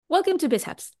Welcome to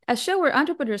BizHaps, a show where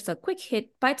entrepreneurs tell quick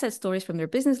hit, bite-sized stories from their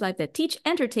business life that teach,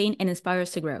 entertain, and inspire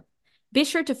us to grow. Be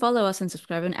sure to follow us and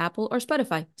subscribe on Apple or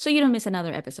Spotify so you don't miss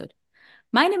another episode.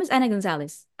 My name is Ana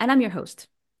Gonzalez, and I'm your host.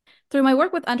 Through my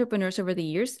work with entrepreneurs over the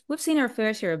years, we've seen our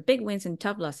fair share of big wins and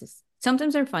tough losses.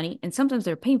 Sometimes they're funny and sometimes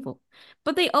they're painful,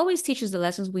 but they always teach us the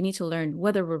lessons we need to learn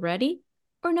whether we're ready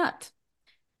or not.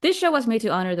 This show was made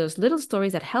to honor those little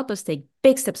stories that help us take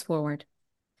big steps forward.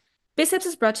 BizHaps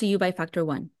is brought to you by Factor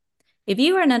One. If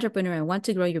you are an entrepreneur and want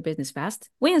to grow your business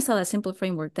fast, we install a simple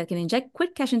framework that can inject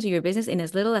quick cash into your business in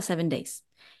as little as 7 days.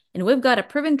 And we've got a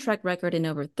proven track record in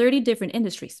over 30 different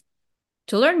industries.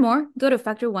 To learn more, go to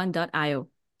factorone.io.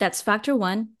 That's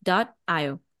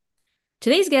factorone.io.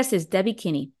 Today's guest is Debi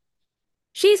Kinney.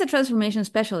 She is a transformation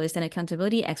specialist and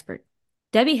accountability expert.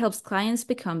 Debi helps clients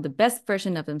become the best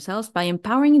version of themselves by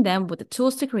empowering them with the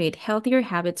tools to create healthier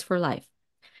habits for life.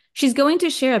 She's going to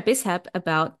share a BizHap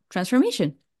about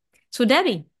transformation. So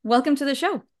Debi, welcome to the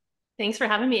show. Thanks for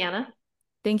having me, Anna.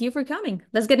 Thank you for coming.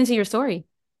 Let's get into your story.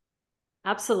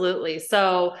 Absolutely.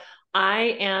 So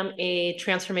I am a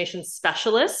transformation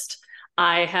specialist.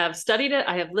 I have studied it.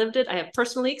 I have lived it. I have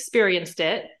personally experienced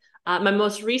it. My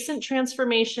most recent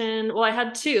transformation, well, I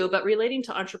had two, but relating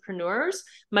to entrepreneurs,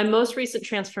 my most recent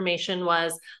transformation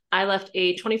was I left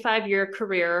a 25-year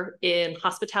career in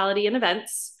hospitality and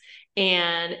events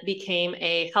and became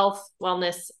a health,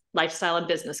 wellness, lifestyle, and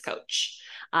business coach.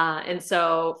 And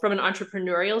so from an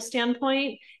entrepreneurial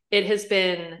standpoint, it has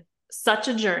been such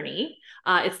a journey.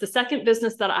 It's the second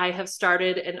business that I have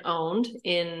started and owned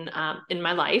in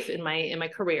my life, in my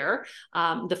career.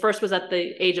 The first was at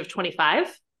the age of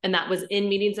 25, and that was in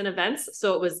meetings and events.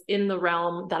 So it was in the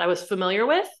realm that I was familiar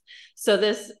with. So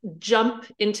this jump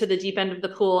into the deep end of the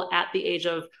pool at the age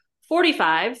of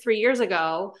 45, 3 years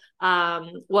ago,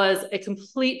 was a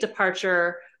complete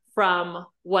departure from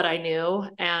what I knew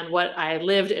and what I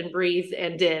lived and breathed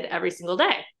and did every single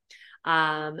day.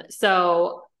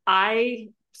 So I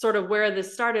sort of where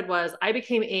this started was I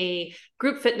became a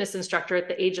group fitness instructor at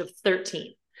the age of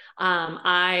 13.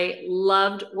 I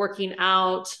loved working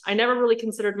out. I never really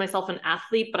considered myself an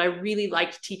athlete, but I really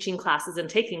liked teaching classes and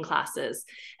taking classes.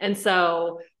 And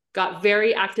so got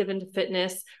very active into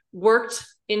fitness, worked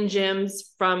in gyms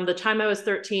from the time I was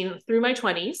 13 through my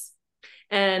 20s.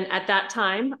 And at that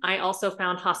time, I also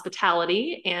found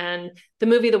hospitality, and the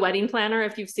movie The Wedding Planner,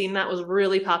 if you've seen that, was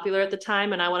really popular at the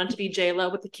time. And I wanted to be J-Lo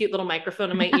with the cute little microphone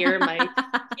in my ear, my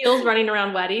heels running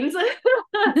around weddings.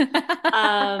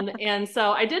 And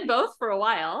so I did both for a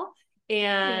while.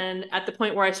 And at the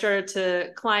point where I started to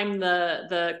climb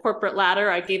the corporate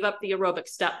ladder, I gave up the aerobic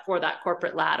step for that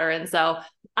corporate ladder. And so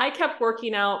I kept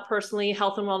working out personally.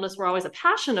 Health and wellness were always a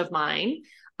passion of mine.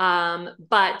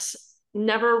 But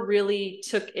never really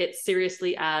took it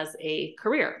seriously as a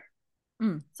career.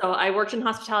 So I worked in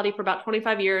hospitality for about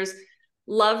 25 years,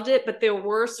 loved it, but there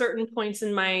were certain points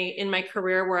in my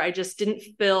career where I just didn't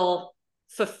feel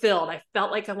fulfilled. I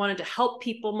felt like I wanted to help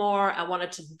people more. I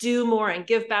wanted to do more and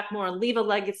give back more and leave a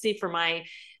legacy for my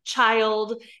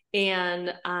child. And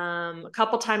a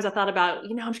couple times I thought about,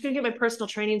 I'm just going to get my personal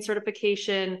training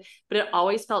certification, but it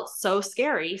always felt so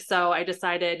scary. So I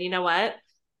decided, you know what?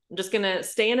 I'm just going to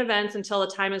stay in events until the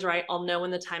time is right. I'll know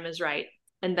when the time is right.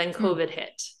 And then COVID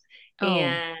hit.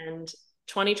 And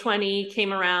 2020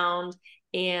 came around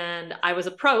and I was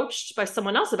approached by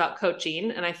someone else about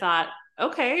coaching. And I thought,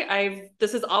 okay,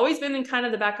 this has always been in kind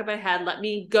of the back of my head. Let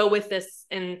me go with this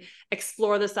and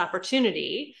explore this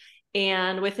opportunity.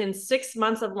 And within 6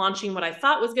 months of launching what I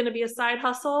thought was going to be a side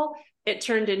hustle, it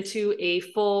turned into a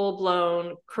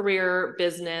full-blown career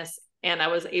business. And I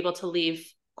was able to leave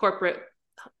corporate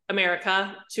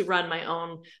America to run my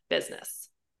own business.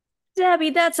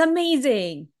 Debi, that's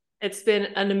amazing. It's been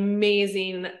an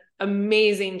amazing,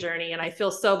 amazing journey. And I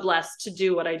feel so blessed to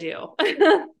do what I do.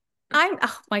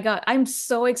 Oh my God, I'm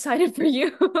so excited for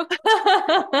you.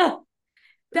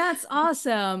 That's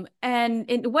awesome.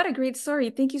 And what a great story.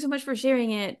 Thank you so much for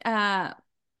sharing it. My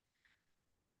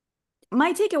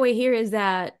takeaway here is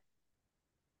that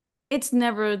it's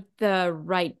never the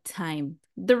right time.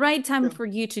 The right time for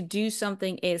you to do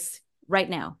something is right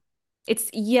now. It's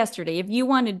yesterday. If you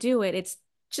want to do it, it's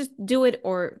just do it,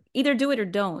 or either do it or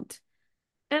don't.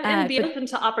 And be open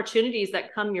to opportunities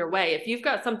that come your way. If you've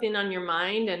got something on your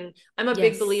mind, and I'm a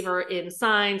big believer in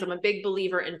signs, I'm a big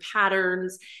believer in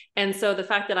patterns. And so the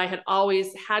fact that I had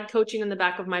always had coaching in the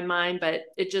back of my mind, but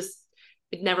it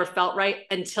never felt right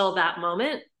until that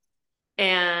moment.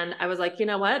 And I was like, you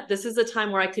know what, this is a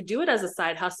time where I could do it as a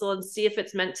side hustle and see if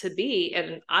it's meant to be.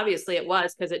 And obviously it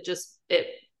was, because it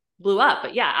blew up.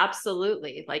 But yeah,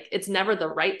 absolutely. Like it's never the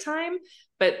right time,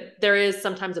 but there is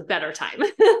sometimes a better time.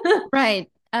 Right.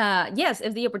 Yes,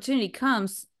 if the opportunity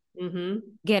comes, Mm-hmm.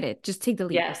 get it. Just take the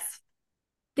leap. Yes.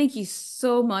 Thank you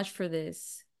so much for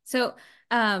this. So,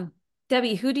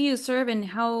 Debbie, who do you serve and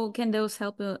how can those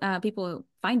help people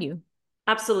find you?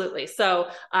 Absolutely. So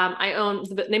I own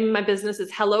the name of my business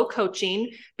is Hello Coaching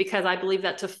because I believe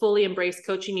that to fully embrace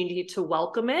coaching, you need to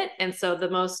welcome it. And so the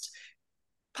most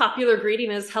popular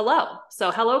greeting is hello. So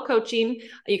hello coaching.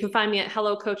 You can find me at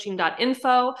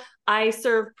hellocoaching.info. I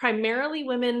serve primarily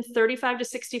women 35 to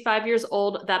 65 years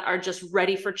old that are just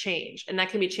ready for change. And that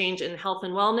can be change in health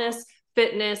and wellness,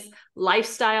 fitness,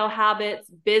 lifestyle habits,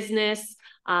 business.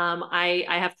 I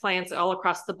have clients all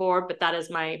across the board, but that is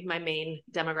my main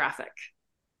demographic.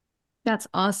 That's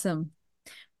awesome.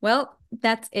 Well,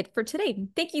 that's it for today.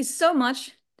 Thank you so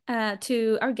much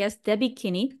to our guest, Debbie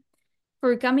Kinney,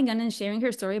 for coming on and sharing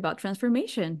her story about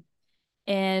transformation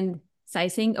and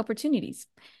sizing opportunities.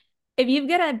 If you've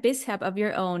got a BizHab of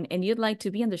your own and you'd like to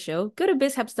be on the show, go to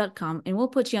bizhabs.com and we'll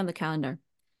put you on the calendar.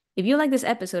 If you like this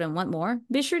episode and want more,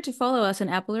 be sure to follow us on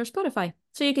Apple or Spotify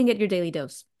so you can get your daily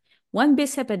dose. One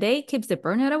BizHab a day keeps the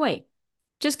burnout away.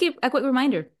 Just keep a quick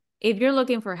reminder. If you're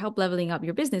looking for help leveling up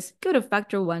your business, go to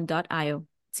factor1.io.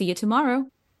 See you tomorrow.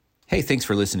 Hey, thanks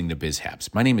for listening to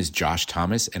BizHabs. My name is Josh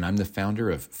Thomas, and I'm the founder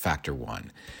of Factor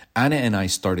One. Anna and I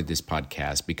started this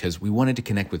podcast because we wanted to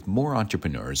connect with more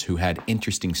entrepreneurs who had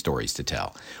interesting stories to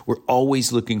tell. We're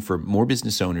always looking for more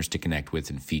business owners to connect with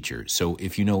and feature. So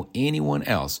if you know anyone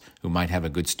else who might have a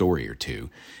good story or two,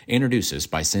 introduce us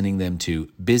by sending them to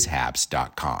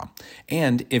bizhabs.com.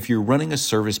 And if you're running a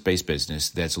service-based business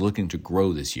that's looking to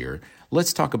grow this year,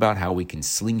 let's talk about how we can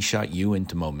slingshot you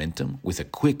into momentum with a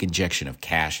quick injection of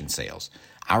cash and sales.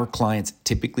 Our clients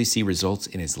typically see results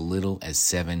in as little as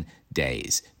 7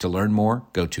 days. To learn more,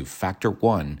 go to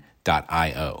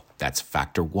factor1.io. That's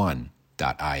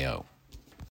factor1.io.